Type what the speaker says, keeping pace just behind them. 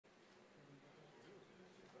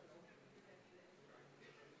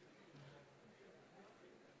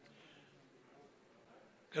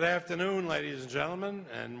Good afternoon, ladies and gentlemen,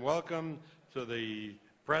 and welcome to the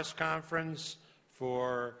press conference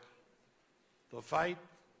for the fight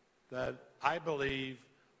that I believe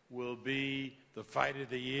will be the fight of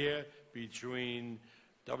the year between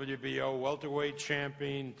WBO welterweight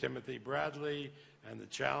champion Timothy Bradley and the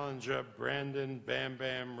challenger Brandon Bam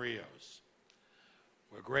Bam Rios.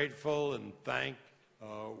 We're grateful and thank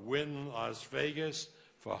Wynn Las Vegas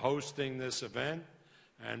for hosting this event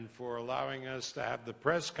and for allowing us to have the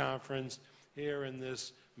press conference here in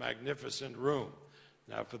this magnificent room.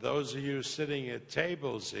 Now, for those of you sitting at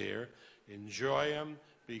tables here, enjoy them,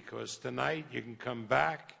 because tonight you can come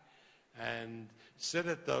back and sit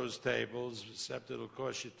at those tables, except it'll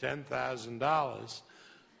cost you $10,000,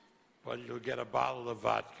 but you'll get a bottle of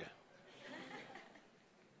vodka.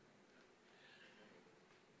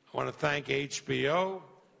 I want to thank HBO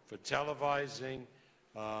for televising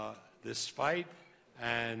this fight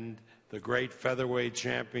and the great featherweight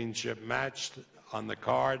championship match on the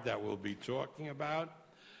card that we'll be talking about.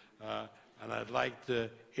 And I'd like to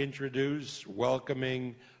introduce,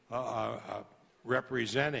 representing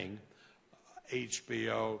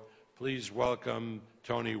HBO, please welcome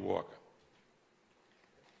Tony Walker.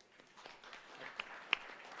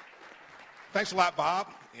 Thanks a lot, Bob.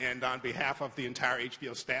 And on behalf of the entire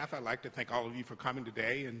HBO staff, I'd like to thank all of you for coming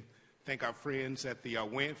today and thank our friends at the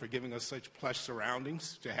Wynn for giving us such plush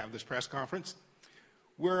surroundings to have this press conference.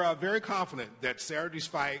 We're very confident that Saturday's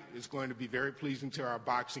fight is going to be very pleasing to our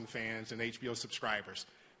boxing fans and HBO subscribers,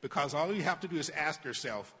 because all you have to do is ask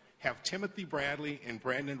yourself, have Timothy Bradley and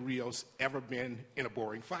Brandon Rios ever been in a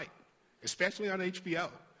boring fight, especially on HBO?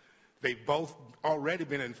 They've both already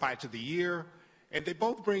been in fights of the year, and they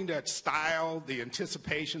both bring that style, the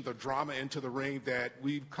anticipation, the drama into the ring that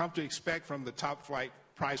we've come to expect from the top flight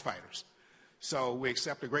prize fighters. So we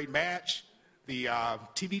accept a great match. The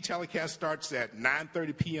TV telecast starts at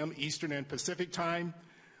 9:30 p.m. Eastern and Pacific time.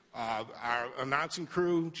 Our announcing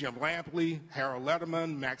crew, Jim Lampley, Harold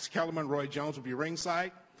Letterman, Max Kellerman, Roy Jones will be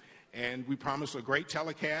ringside. And we promise a great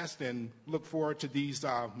telecast and look forward to these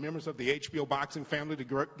members of the HBO boxing family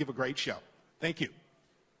to give a great show. Thank you.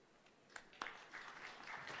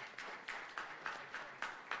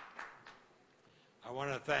 I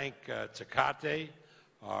want to thank Tecate,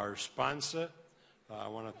 our sponsor. I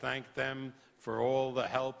want to thank them for all the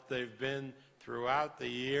help they've been throughout the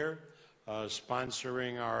year,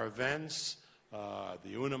 sponsoring our events,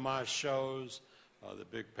 the Unimas shows, the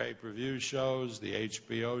big pay-per-view shows, the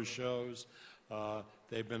HBO shows.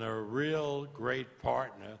 They've been a real great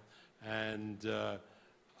partner, and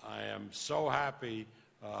I am so happy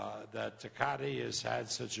that Tecate has had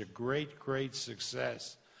such a great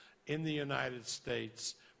success in the United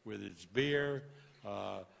States with its beer,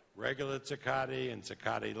 regular Tecate and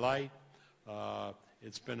Tecate Light.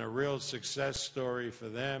 It's been a real success story for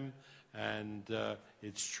them, and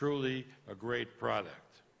it's truly a great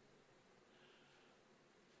product.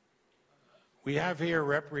 We have here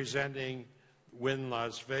representing Wynn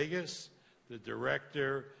Las Vegas, the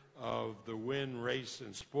director of the Wynn Race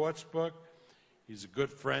and Sportsbook. He's a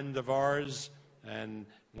good friend of ours, and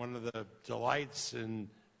one of the delights in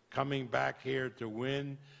coming back here to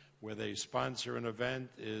Wynn, where they sponsor an event,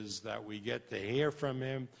 is that we get to hear from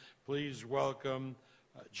him. Please welcome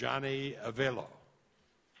Johnny Avello.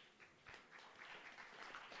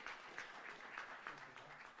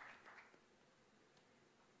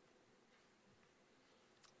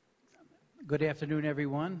 Good afternoon,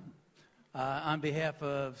 everyone. On behalf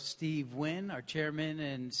of Steve Wynn, our chairman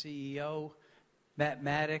and CEO, Matt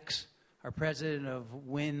Maddox, our president of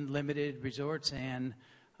Wynn Limited Resorts, and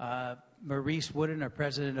Maurice Wooden, our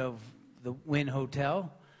president of the Wynn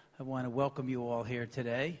Hotel, I want to welcome you all here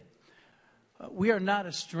today. We are not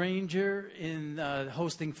a stranger in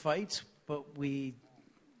hosting fights, but we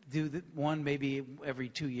do one maybe every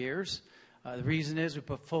 2 years. The reason is we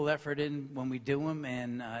put full effort in when we do them,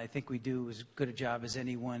 and I think we do as good a job as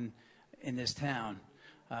anyone in this town.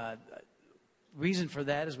 Reason for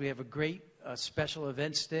that is we have a great special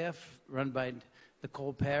event staff run by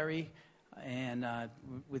Nicole Perry, and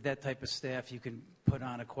with that type of staff, you can put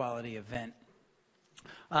on a quality event.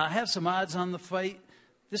 I have some odds on the fight.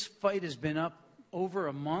 This fight has been up over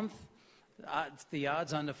a month. The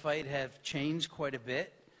odds on the fight have changed quite a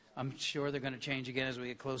bit. I'm sure they're going to change again as we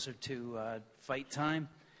get closer to fight time.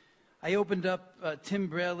 I opened up Tim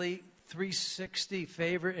Bradley, 360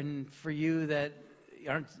 favorite, and for you that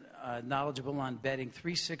aren't knowledgeable on betting,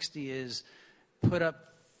 360 is put up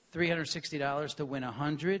 $360 to win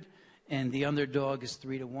 100, and the underdog is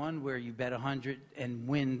 3-1, where you bet 100 and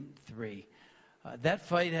win 3. That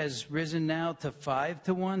fight has risen now to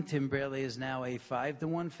 5-1. Tim Bradley is now a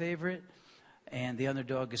 5-1 favorite. and the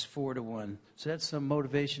underdog is 4-1. So that's some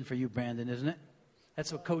motivation for you, Brandon, isn't it?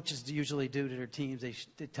 That's what coaches usually do to their teams. They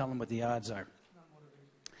tell them what the odds are.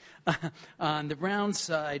 On the round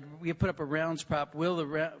side, we put up a rounds prop. Will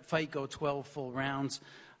the fight go 12 full rounds?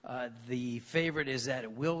 The favorite is that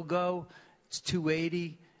it will go. It's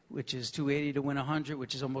 280, which is 280 to win 100,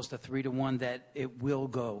 which is almost a 3-1 that it will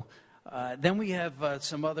go. Then we have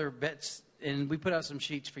some other bets, and we put out some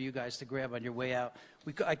sheets for you guys to grab on your way out.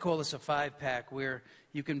 I call this a 5-pack, where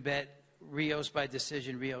you can bet Rios by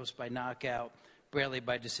decision, Rios by knockout, Bradley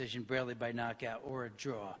by decision, Bradley by knockout, or a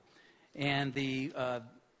draw. And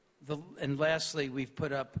and lastly, we've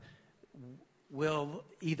put up, will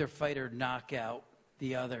either fighter knock out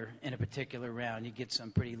the other in a particular round? You get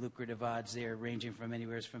some pretty lucrative odds there, ranging from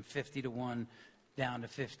anywhere from 50-1 down to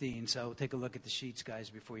 15. So take a look at the sheets,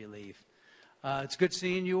 guys, before you leave. It's good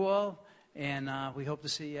seeing you all, and we hope to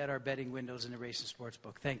see you at our betting windows in the Racing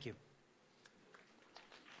Sportsbook. Thank you.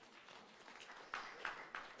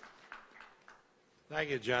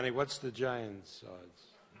 Thank you, Johnny. What's the Giants' odds?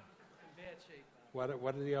 In bad shape. What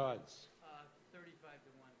are the odds?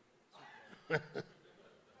 35-1.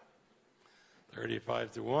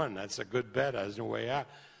 35-1. That's a good bet as a way out.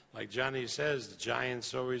 Like Johnny says, the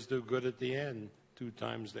Giants always do good at the end. 2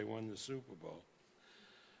 times they won the Super Bowl.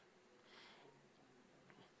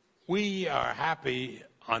 We are happy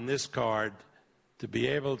on this card to be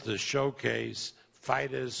able to showcase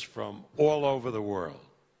fighters from all over the world.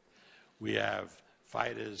 We have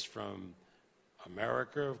fighters from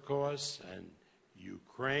America, of course, and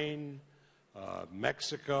Ukraine,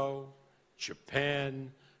 Mexico, Japan,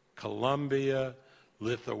 Colombia,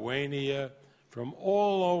 Lithuania, from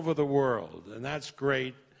all over the world. And that's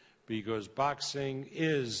great because boxing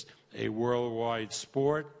is a worldwide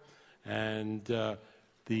sport. And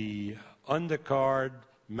the undercard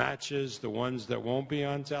matches, the ones that won't be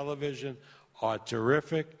on television, are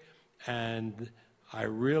terrific. And I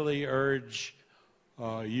really urge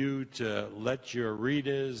you to let your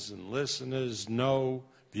readers and listeners know,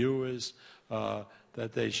 viewers,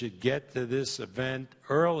 that they should get to this event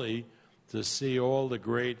early to see all the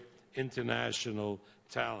great international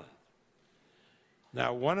talent.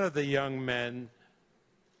 Now, one of the young men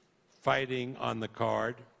fighting on the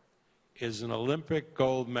card is an Olympic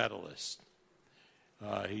gold medalist.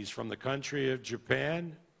 He's from the country of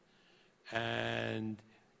Japan, and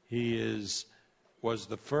he was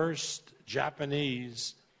the first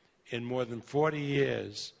Japanese in more than 40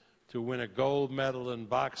 years to win a gold medal in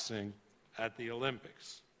boxing at the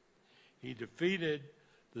Olympics. He defeated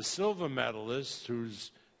the silver medalist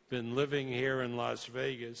who's been living here in Las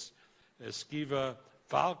Vegas, Esquiva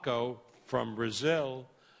Falco from Brazil,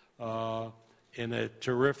 in a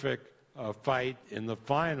terrific fight in the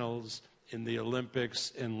finals in the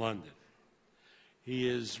Olympics in London. He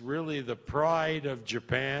is really the pride of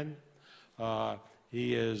Japan.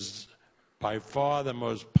 He is by far the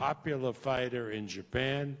most popular fighter in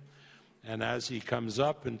Japan. And as he comes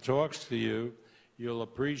up and talks to you, you'll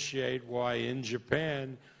appreciate why in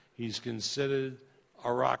Japan he's considered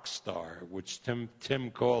a rock star, which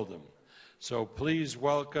Tim called him. So please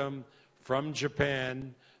welcome from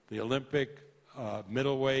Japan the Olympic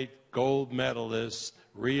middleweight gold medalist,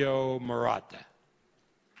 Ryo Murata.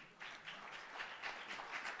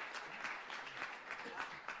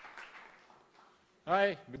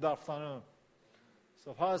 Hi, good afternoon.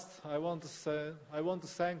 So first, I want to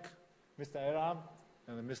thank Mr. Eram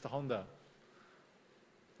and Mr. Honda.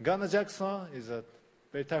 Gunnar Jackson is a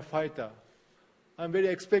very tough fighter. I'm very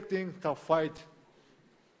expecting tough fight.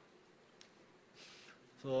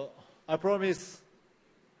 So I promise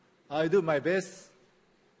I do my best.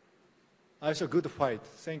 I show good fight.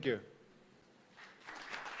 Thank you.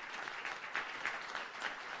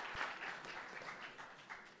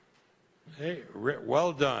 Hey,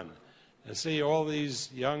 well done. I see all these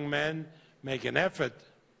young men make an effort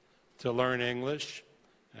to learn English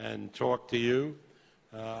and talk to you.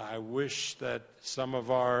 I wish that some of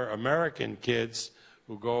our American kids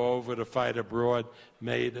who go over to fight abroad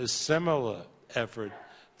made a similar effort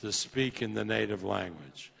to speak in the native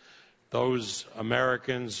language. Those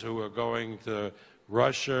Americans who are going to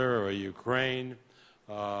Russia or Ukraine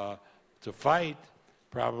to fight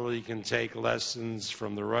probably can take lessons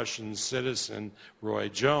from the Russian citizen, Roy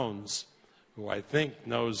Jones, who I think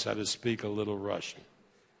knows how to speak a little Russian.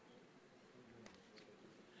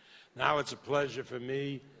 Now it's a pleasure for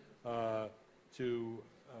me to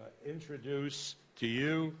introduce to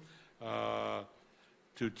you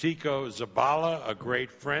to Tico Zabala, a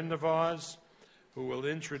great friend of ours, who will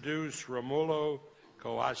introduce Romulo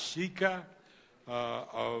Coasica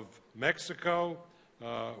of Mexico,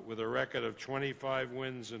 with a record of 25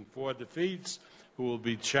 wins and 4 defeats, who will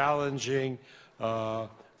be challenging Vasyl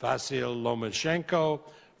Lomachenko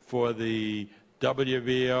for the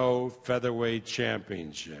WBO Featherweight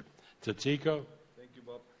Championship. Tatico? Thank you,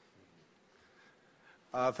 Bob.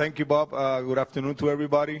 Thank you, Bob. Good afternoon to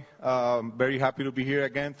everybody. Very happy to be here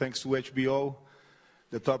again. Thanks to HBO,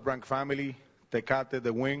 the Top Rank family, Tecate,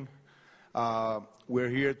 the Wing. We're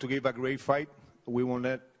here to give a great fight. We will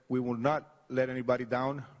not let anybody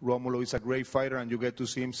down. Romulo is a great fighter, and you get to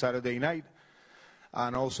see him Saturday night.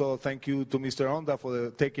 And also, thank you to Mr. Honda for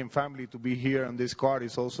the Taken family to be here on this card.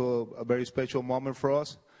 It's also a very special moment for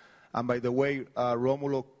us. And by the way,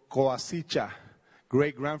 Romulo Koasicha,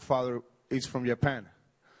 great-grandfather, is from Japan.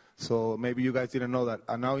 So maybe you guys didn't know that.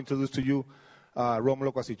 And now introduce to you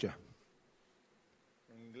Romulo Koasicha.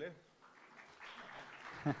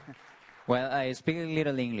 Well, I speak a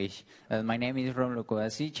little English. My name is Romulo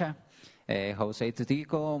Koasicha. Jose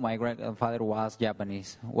Tutico, my grandfather was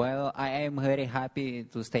Japanese. Well, I am very happy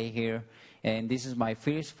to stay here, and this is my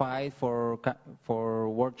first fight for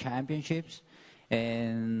World Championships.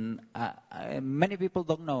 And many people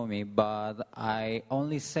don't know me, but I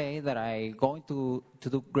only say that I'm going to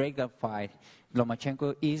do great fight.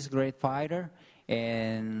 Lomachenko is great fighter,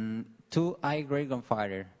 and I great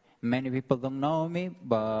fighter. Many people don't know me,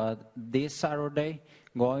 but this Saturday,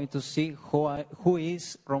 going to see who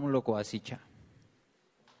is Romulo Koasicha.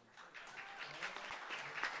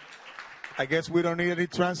 I guess we don't need any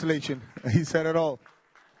translation. He said it all.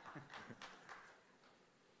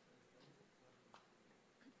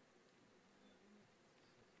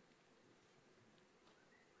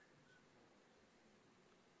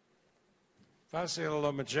 Vasyl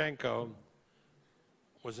Lomachenko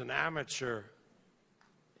was an amateur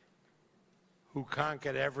who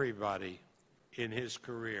conquered everybody in his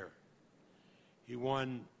career. He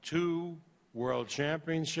won 2 world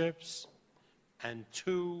championships and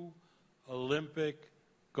 2 Olympic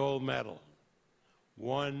gold medals,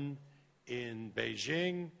 one in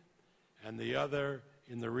Beijing and the other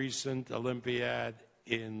in the recent Olympiad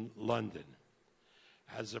in London.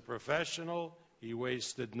 As a professional, he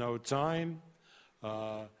wasted no time.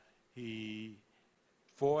 He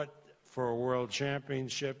fought for a world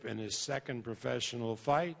championship in his 2nd professional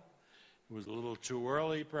fight. It was a little too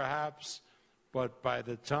early, perhaps, but by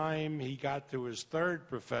the time he got to his 3rd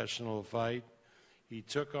professional fight, he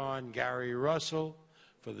took on Gary Russell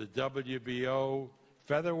for the WBO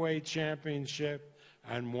Featherweight Championship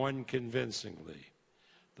and won convincingly.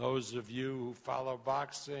 Those of you who follow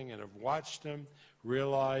boxing and have watched him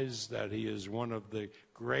realize that he is one of the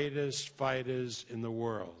greatest fighters in the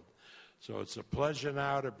world. So it's a pleasure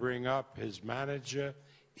now to bring up his manager,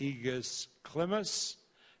 Egis Klimas,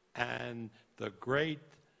 and the great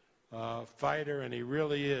fighter, and he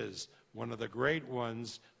really is one of the great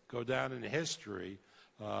ones, go down in history,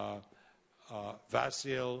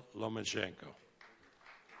 Vasyl Lomachenko.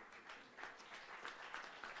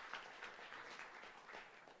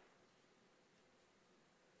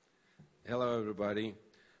 Hello, everybody.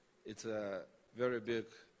 It's a very big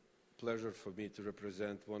pleasure for me to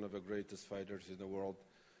represent one of the greatest fighters in the world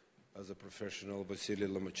as a professional, Vasyl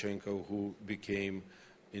Lomachenko, who became,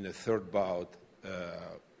 in a 3rd bout,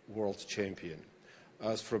 world champion.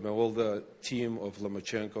 As from all the team of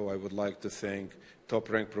Lomachenko, I would like to thank Top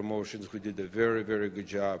Rank Promotions, who did a very, very good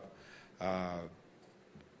job.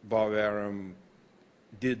 Bob Arum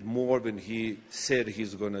did more than he said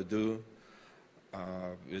he's going to do.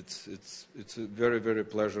 It's a very, very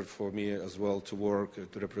pleasure for me as well to work,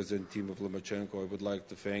 to represent team of Lomachenko. I would like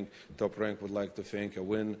to thank, Top Rank would like to thank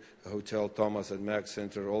Wynn Hotel, Thomas Mack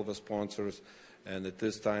Center, all the sponsors. And at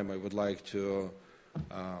this time, I would like to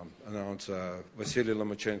announce Vasyl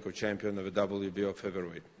Lomachenko, champion of the WBO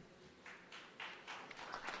Featherweight.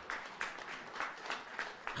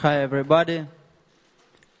 Hi, everybody.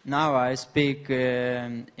 Now I speak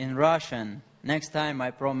in Russian. Next time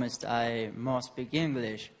I promised I more speak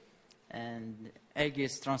English, and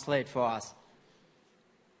Egis translate for us.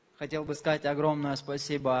 Хотел бы сказать огромное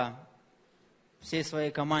спасибо всей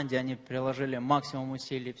своей команде. Они приложили максимум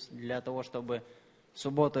усилий для того, чтобы в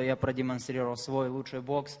субботу я продемонстрировал свой лучший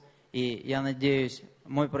бокс. И я надеюсь,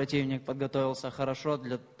 мой противник подготовился хорошо,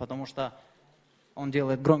 потому что он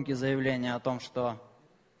делает громкие заявления о том, что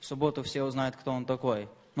в субботу все узнают, кто он такой.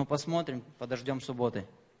 Ну, посмотрим, подождем субботы.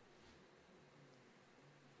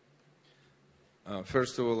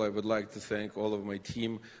 First of all, I would like to thank all of my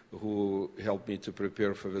team who helped me to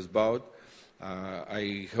prepare for this bout.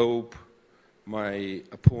 I hope my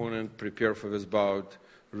opponent prepare for this bout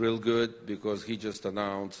real good, because he just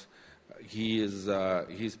announced he's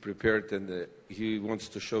prepared, and he wants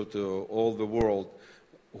to show to all the world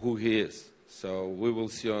who he is. So we will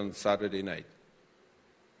see you on Saturday night.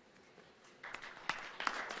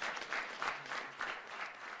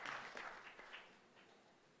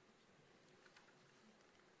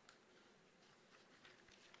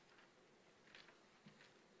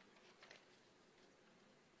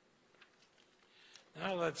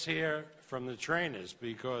 Now let's hear from the trainers,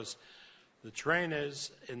 because the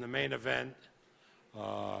trainers in the main event,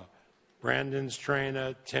 Brandon's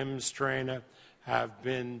trainer, Tim's trainer, have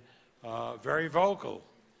been very vocal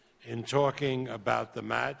in talking about the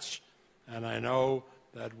match, and I know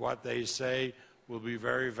that what they say will be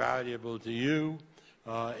very valuable to you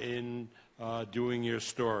in doing your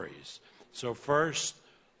stories. So first,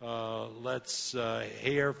 let's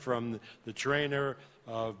hear from the trainer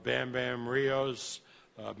of Bradley-Rios,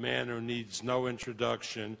 a man who needs no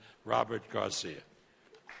introduction, Robert Garcia.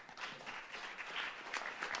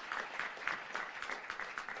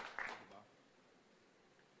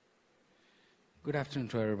 Good afternoon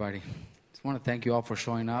to everybody. Just want to thank you all for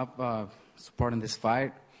showing up, supporting this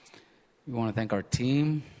fight. We want to thank our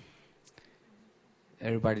team.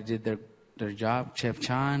 Everybody did their job. Chef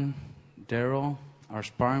Chan, Daryl, our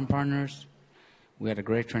sparring partners. We had a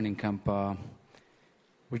great training camp.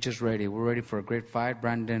 We're just ready. We're ready for a great fight.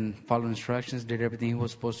 Brandon followed instructions, did everything he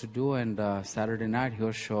was supposed to do, and Saturday night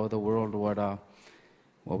he'll show the world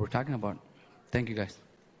what we're talking about. Thank you, guys.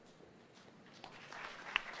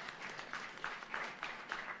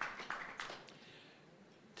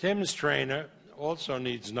 Tim's trainer also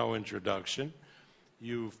needs no introduction.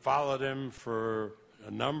 You followed him for a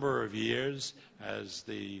number of years as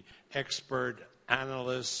the expert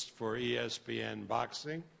analyst for ESPN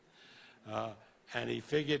Boxing. And he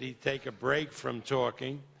figured he'd take a break from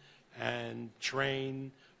talking and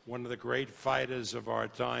train one of the great fighters of our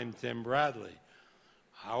time, Tim Bradley.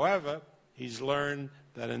 However, he's learned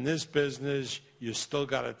that in this business, you still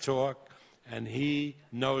got to talk, and he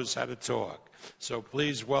knows how to talk. So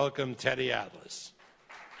please welcome Teddy Atlas.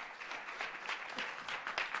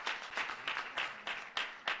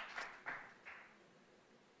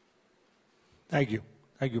 Thank you.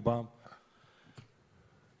 Thank you, Bob.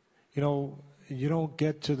 You know, you don't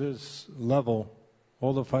get to this level,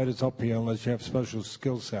 all the fighters up here, unless you have special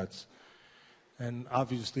skill sets. And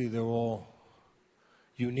obviously they're all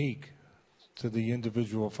unique to the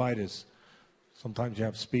individual fighters. Sometimes you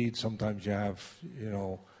have speed, sometimes you have,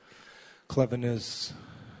 cleverness,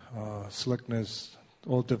 slickness,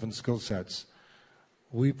 all different skill sets.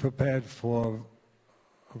 We prepared for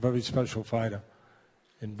a very special fighter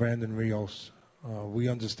in Bradley-Rios. We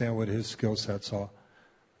understand what his skill sets are.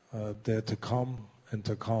 They're to come and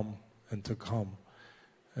to come and to come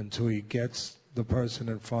until he gets the person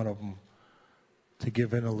in front of him to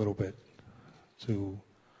give in a little bit, to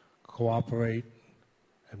cooperate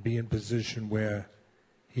and be in position where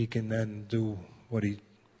he can then do what he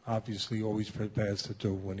obviously always prepares to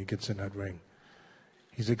do when he gets in that ring.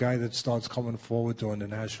 He's a guy that starts coming forward during the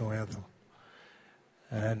national anthem.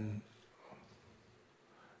 And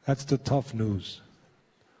that's the tough news.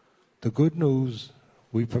 The good news,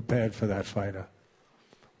 we prepared for that fighter.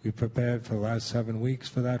 We prepared for the last 7 weeks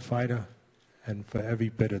for that fighter and for every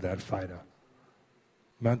bit of that fighter.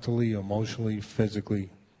 Mentally, emotionally, physically,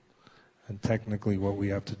 and technically what we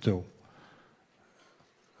have to do.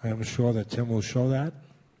 I am sure that Tim will show that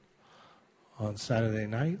on Saturday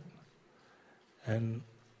night. And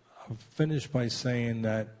I'll finish by saying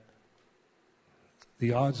that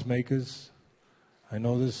the odds makers, I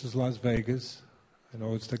know this is Las Vegas, I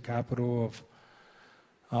know it's the capital of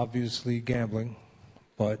obviously gambling,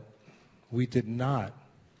 but we did not,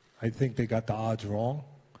 I think they got the odds wrong.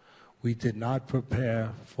 We did not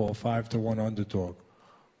prepare for a 5-1 underdog.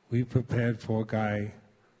 We prepared for a guy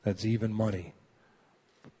that's even money.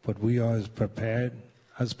 But we are as prepared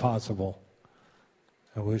as possible,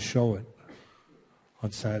 and we'll show it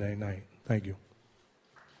on Saturday night. Thank you.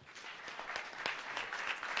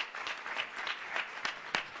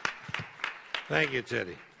 Thank you,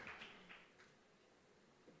 Teddy.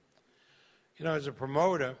 You know, as a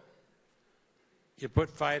promoter, you put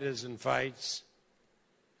fighters in fights,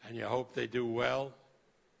 and you hope they do well.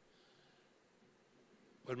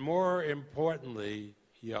 But more importantly,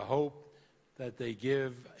 you hope that they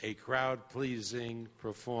give a crowd-pleasing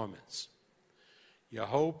performance. You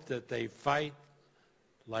hope that they fight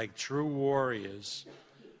like true warriors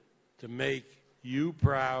to make you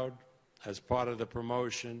proud as part of the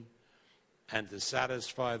promotion and to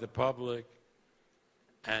satisfy the public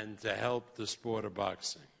and to help the sport of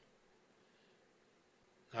boxing.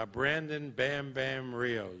 Now, Brandon Bam Bam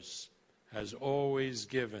Rios has always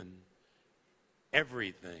given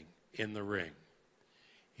everything in the ring.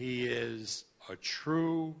 He is a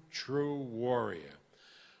true warrior.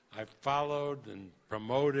 I've followed and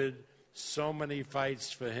promoted so many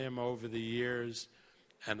fights for him over the years,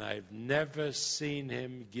 and I've never seen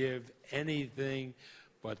him give anything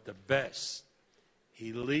but the best.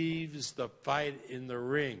 He leaves the fight in the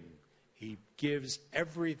ring. He gives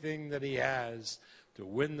everything that he has to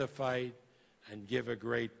win the fight and give a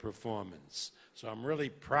great performance. So I'm really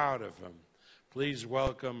proud of him. Please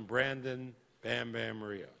welcome Brandon Bam Bam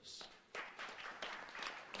Rios.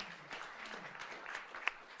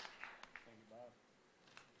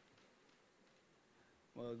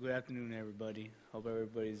 Well, good afternoon, everybody. Hope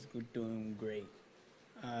everybody's doing great.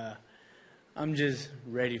 I'm just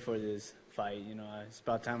ready for this fight. You know, it's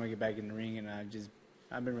about time I get back in the ring, and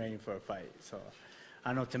I've been ready for a fight. So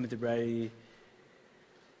I know Timothy Bradley.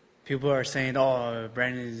 People are saying, "Oh,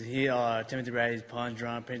 Timothy Bradley's punch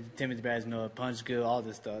drunk. Timothy Bradley's no punch good." All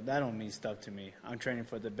this stuff. That don't mean stuff to me. I'm training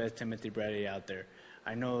for the best Timothy Bradley out there.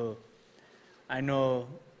 I know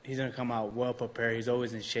he's gonna come out well prepared. He's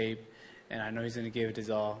always in shape, and I know he's gonna give it his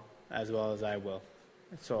all, as well as I will.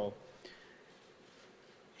 So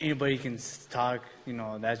anybody can talk. You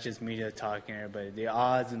know, that's just media talking. Everybody, the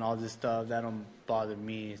odds and all this stuff, that don't bother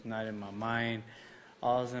me. It's not in my mind.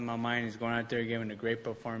 All that's in my mind is going out there, giving a great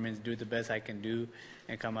performance, do the best I can do,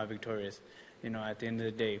 and come out victorious, you know, at the end of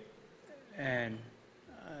the day. And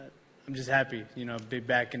I'm just happy, you know, be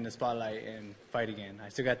back in the spotlight and fight again. I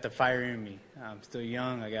still got the fire in me. I'm still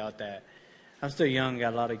young. I'm still young,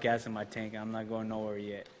 got a lot of gas in my tank. I'm not going nowhere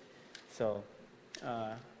yet. So,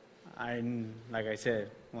 like I said,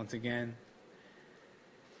 once again,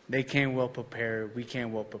 they came well prepared. We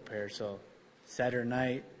came well prepared. So, Saturday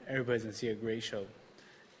night, everybody's going to see a great show.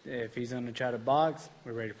 If he's going to try to box,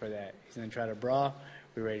 we're ready for that. He's going to try to brawl,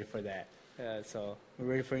 we're ready for that. So we're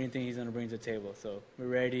ready for anything he's going to bring to the table. So we're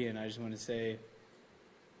ready, and I just want to say,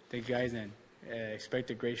 thank you guys, and expect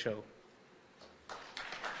a great show.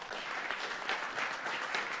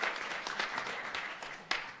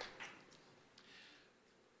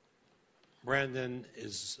 Brandon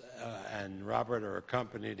and Robert are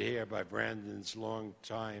accompanied here by Brandon's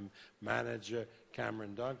longtime manager,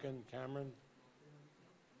 Cameron Duncan. Cameron?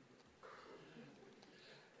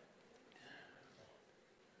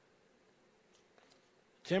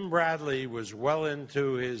 Tim Bradley was well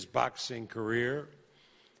into his boxing career.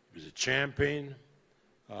 He was a champion.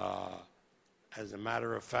 As a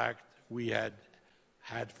matter of fact, we had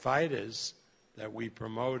fighters that we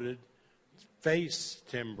promoted face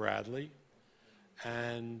Tim Bradley,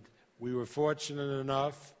 and we were fortunate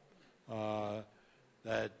enough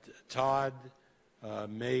that Todd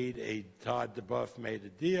DeBuff made a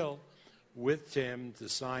deal with Tim to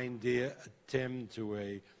sign Tim to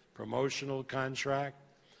a promotional contract,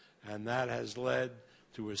 and that has led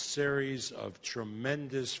to a series of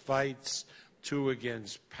tremendous fights, 2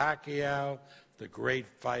 against Pacquiao, the great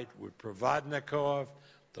fight with Provodnikov,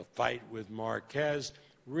 the fight with Marquez,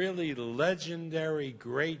 really legendary,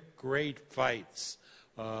 great fights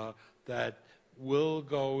that will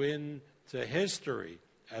go into history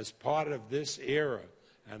as part of this era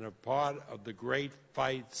and a part of the great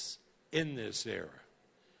fights in this era.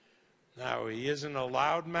 Now, he isn't a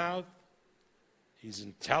loudmouth. He's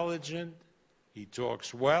intelligent. He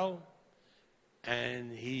talks well.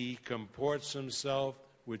 And he comports himself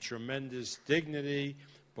with tremendous dignity,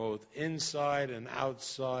 both inside and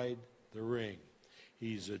outside the ring.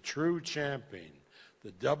 He's a true champion,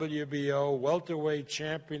 the WBO welterweight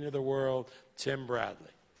champion of the world, Tim Bradley.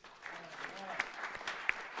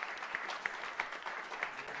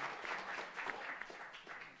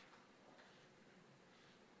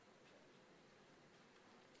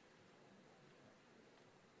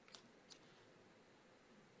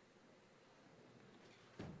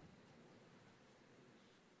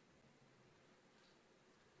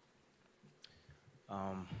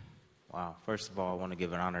 Wow. First of all, I want to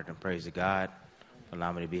give an honor and praise to God for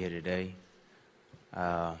allowing me to be here today.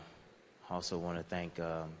 I also want to thank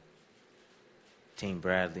Team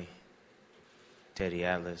Bradley, Teddy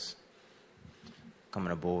Atlas,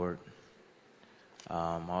 coming aboard.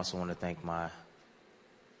 I also want to thank my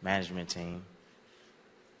management team.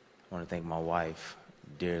 I want to thank my wife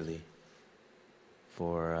dearly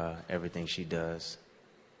for everything she does,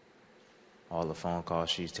 all the phone calls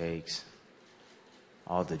she takes,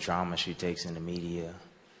 all the drama she takes in the media,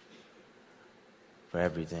 for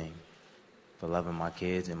everything, for loving my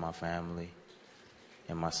kids and my family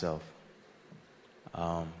and myself.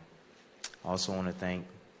 I also want to thank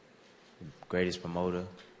the greatest promoter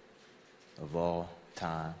of all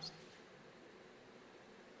times,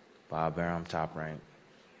 Bob Arum, Top Rank,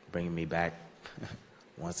 bringing me back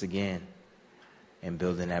once again. and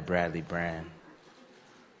building that Bradley brand.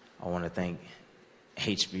 I want to thank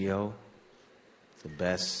HBO, the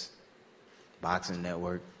best boxing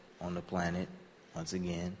network on the planet, once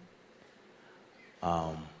again.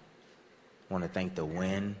 I want to thank the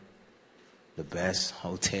Wynn, the best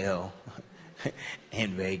hotel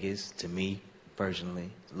in Vegas, to me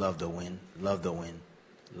personally. Love the Wynn, love the Wynn,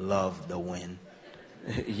 love the Wynn.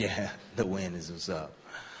 Yeah, the Wynn is what's up.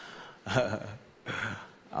 I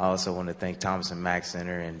also want to thank Thomas Mack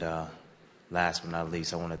Center, and last but not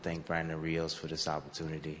least, I want to thank Bradley-Rios for this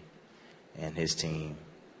opportunity and his team.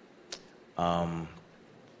 Man,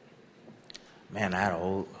 I had a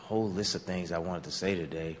whole list of things I wanted to say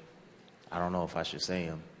today. I don't know if I should say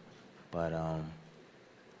them, but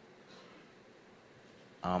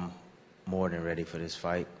I'm more than ready for this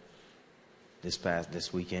fight.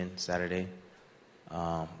 This weekend, Saturday,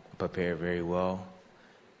 prepared very well,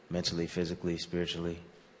 mentally, physically, spiritually.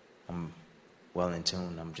 I'm well in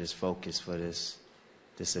tune. I'm just focused for this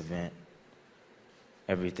event.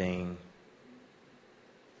 Everything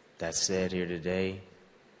that's said here today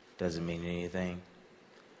doesn't mean anything.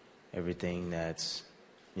 Everything that's,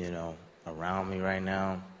 around me right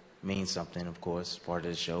now means something, of course, part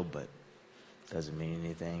of the show, but doesn't mean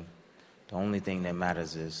anything. The only thing that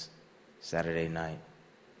matters is Saturday night,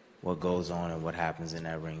 what goes on and what happens in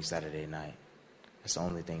that ring Saturday night. That's the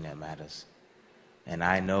only thing that matters. And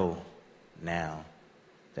I know now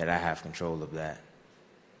that I have control of that.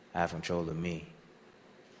 I have control of me.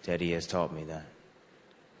 Teddy has taught me that.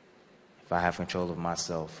 If I have control of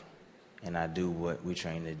myself and I do what we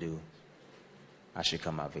train to do, I should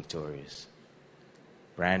come out victorious.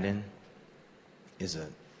 Brandon is a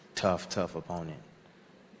tough opponent.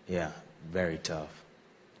 Yeah, very tough.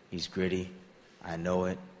 He's gritty. I know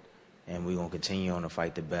it. And we're going to continue on to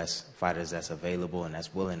fight the best fighters that's available and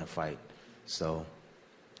that's willing to fight. So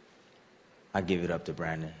I give it up to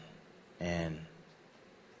Brandon. And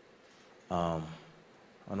I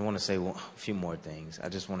want to say a few more things. I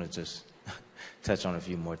just want to touch on a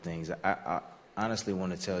few more things. I honestly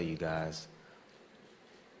want to tell you guys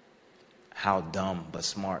how dumb but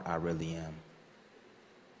smart I really am.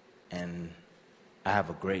 And I have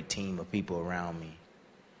a great team of people around me.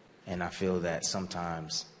 And I feel that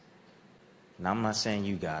sometimes, and I'm not saying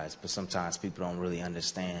you guys, but sometimes people don't really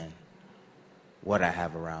understand what I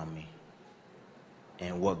have around me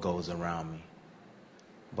and what goes around me.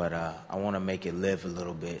 But I want to make it live a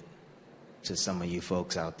little bit to some of you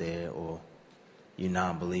folks out there, or you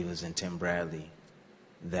non-believers in Tim Bradley,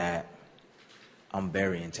 that I'm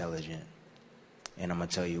very intelligent. And I'm going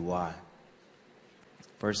to tell you why.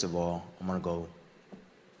 First of all, I'm going to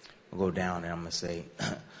go down and I'm going to say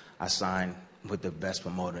I signed with the best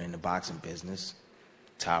promoter in the boxing business,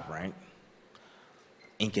 top rank,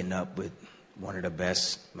 inking up with one of the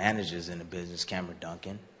best managers in the business, Cameron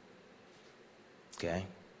Duncan. Okay?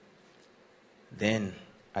 Then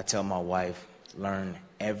I tell my wife, learn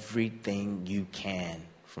everything you can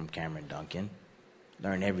from Cameron Duncan.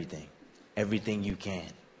 Learn everything. Everything you can.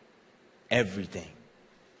 Everything.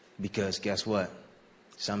 Because guess what?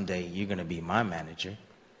 Someday you're going to be my manager.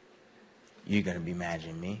 You're going to be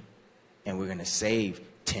managing me. And we're going to save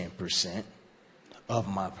 10% of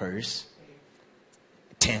my purse.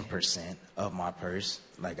 10% of my purse,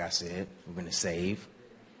 like I said, we're going to save,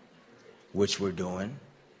 which we're doing,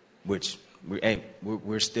 which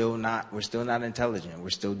we're still not intelligent.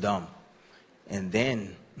 We're still dumb. And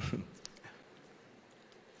then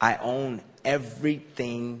I own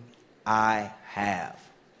everything I have.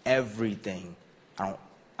 Everything. I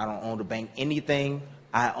don't own the bank anything.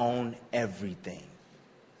 I own everything.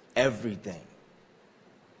 Everything.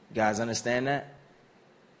 You guys understand that?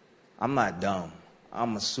 I'm not dumb.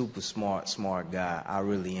 I'm a super smart guy. I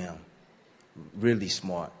really am. Really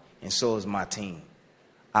smart. And so is my team.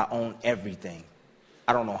 I own everything.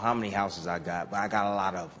 I don't know how many houses I got, but I got a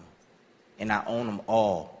lot of them. And I own them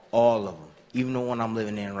all of them. Even the one I'm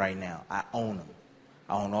living in right now, I own them.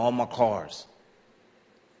 I own all my cars.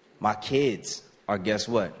 My kids are, guess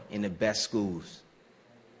what, in the best schools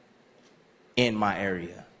in my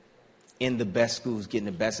area. In the best schools, getting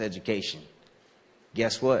the best education.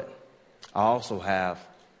 Guess what? I also have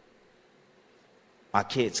my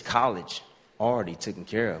kids' college already taken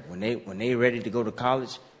care of. When they ready to go to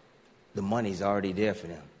college, the money's already there for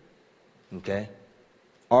them. Okay?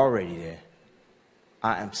 Already there.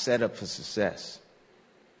 I am set up for success.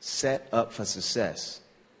 Set up for success.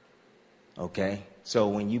 Okay? So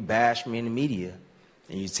when you bash me in the media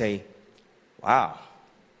and you say, wow,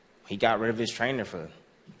 he got rid of his trainer for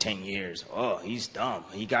 10 years. Oh, he's dumb.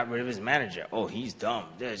 He got rid of his manager. Oh, he's dumb.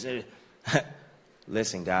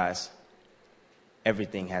 Listen, guys.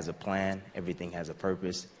 everything has a plan, everything has a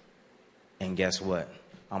purpose, and guess what?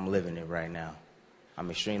 I'm living it right now. I'm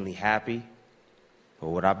extremely happy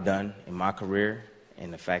for what I've done in my career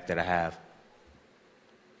and the fact that I have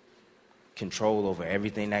control over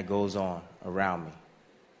everything that goes on around me.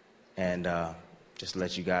 And just to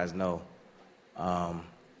let you guys know,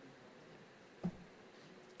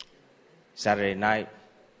 Saturday night,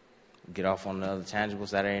 get off on another tangible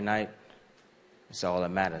Saturday night. It's all that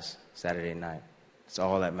matters. Saturday night. It's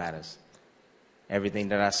all that matters. Everything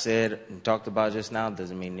that I said and talked about just now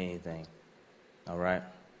doesn't mean anything. All right?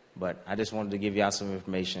 But I just wanted to give y'all some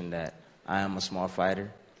information that I am a smart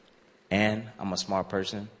fighter, and I'm a smart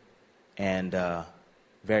person, and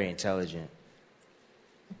very intelligent.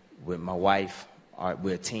 With my wife,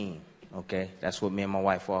 we're a team, okay? That's what me and my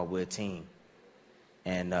wife are. We're a team.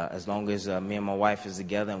 And as long as me and my wife is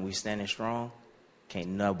together and we standing strong, can't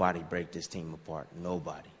nobody break this team apart.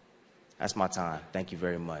 Nobody. That's my time. Thank you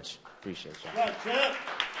very much. Appreciate you. Right, Chip.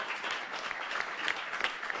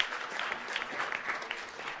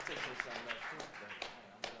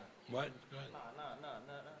 What? Go ahead.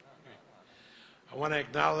 I want to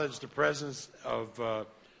acknowledge the presence of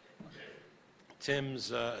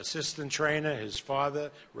Tim's assistant trainer, his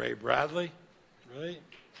father, Ray Bradley. Right?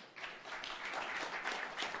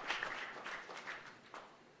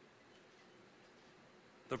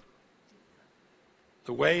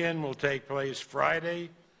 The weigh-in will take place Friday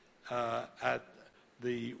at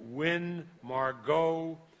the Wynn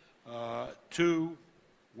Margot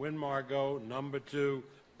number 2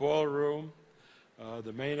 ballroom.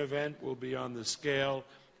 The main event will be on the scale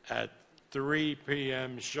at 3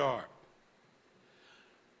 p.m. sharp.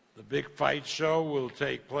 The big fight show will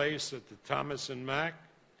take place at the Thomas Mack.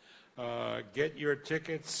 Get your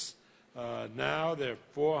tickets now. They're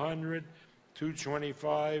 $400,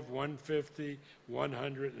 $225, $150,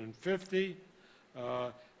 $150.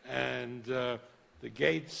 And the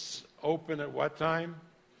gates open at what time?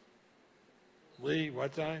 Lee,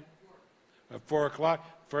 what time? At 4 o'clock.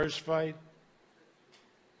 First fight?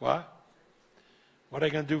 What? What are they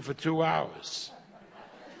going to do for 2 hours?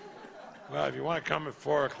 Well, if you want to come at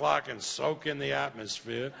 4 o'clock and soak in the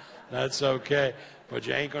atmosphere, that's okay. But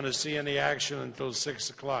you ain't going to see any action until 6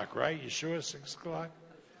 o'clock, right? You sure 6 o'clock?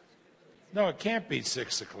 No, it can't be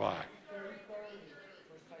 6 o'clock.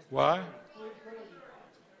 What?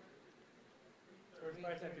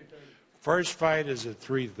 First fight is at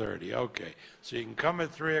 3:30. Okay. So you can come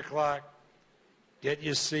at 3 o'clock, get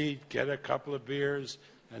your seat, get a couple of beers,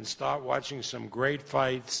 and start watching some great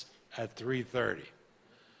fights at 3:30.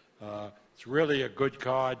 It's really a good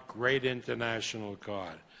card, great international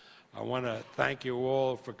card. I want to thank you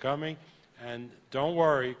all for coming. And don't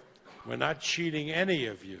worry, we're not cheating any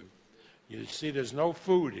of you. You see, there's no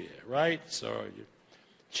food here, right? So you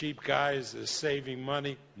cheap guys are saving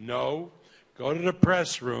money. No. Go to the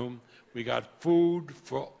press room. We got food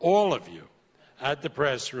for all of you at the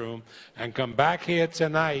press room. And come back here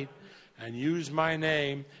tonight and use my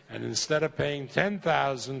name. And instead of paying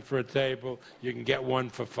 $10,000 for a table, you can get one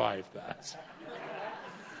for $5,000.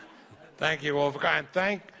 Thank you all for coming.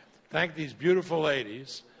 Thank these beautiful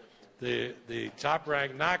ladies, the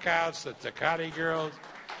top-ranked knockouts, the Takati girls.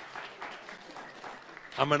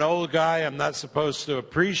 I'm an old guy. I'm not supposed to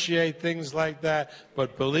appreciate things like that.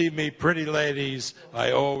 But believe me, pretty ladies,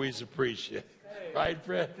 I always appreciate. Right,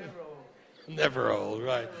 Fred? Never old,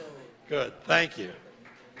 right. Good. Thank you.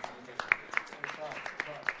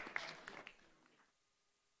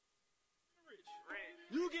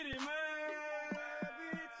 You get it, man.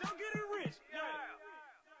 Bitch. I'm getting rich. Yeah.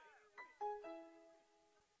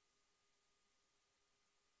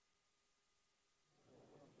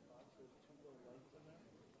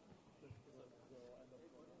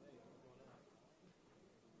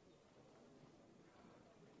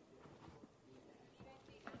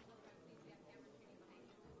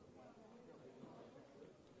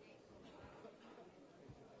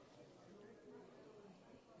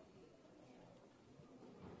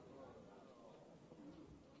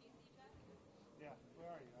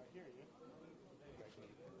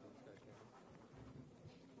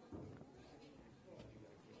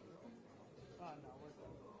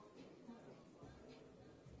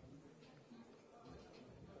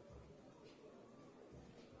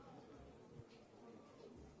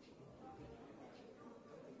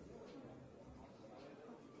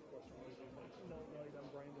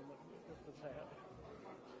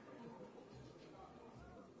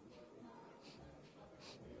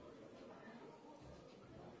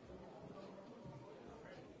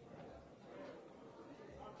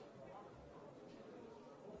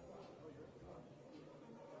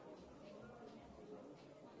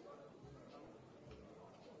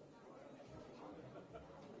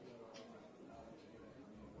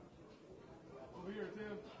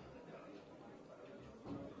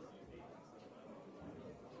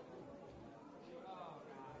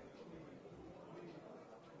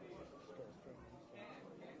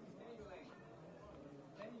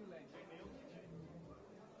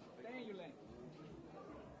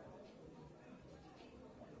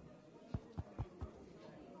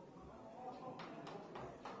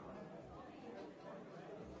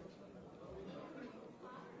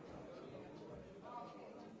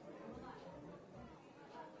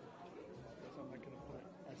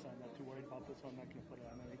 about this, so I'm not going to put it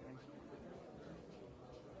on anything.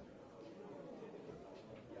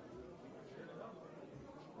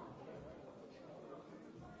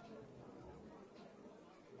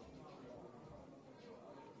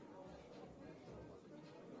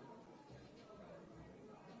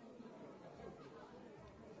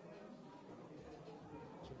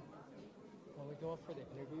 When we go up for the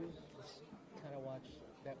interviews, just kind of watch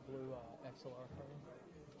that blue XLR frame.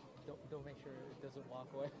 Don't make sure it doesn't walk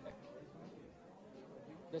away.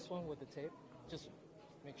 This one with the tape, just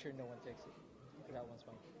make sure no one takes it. That one's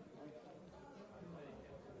fine.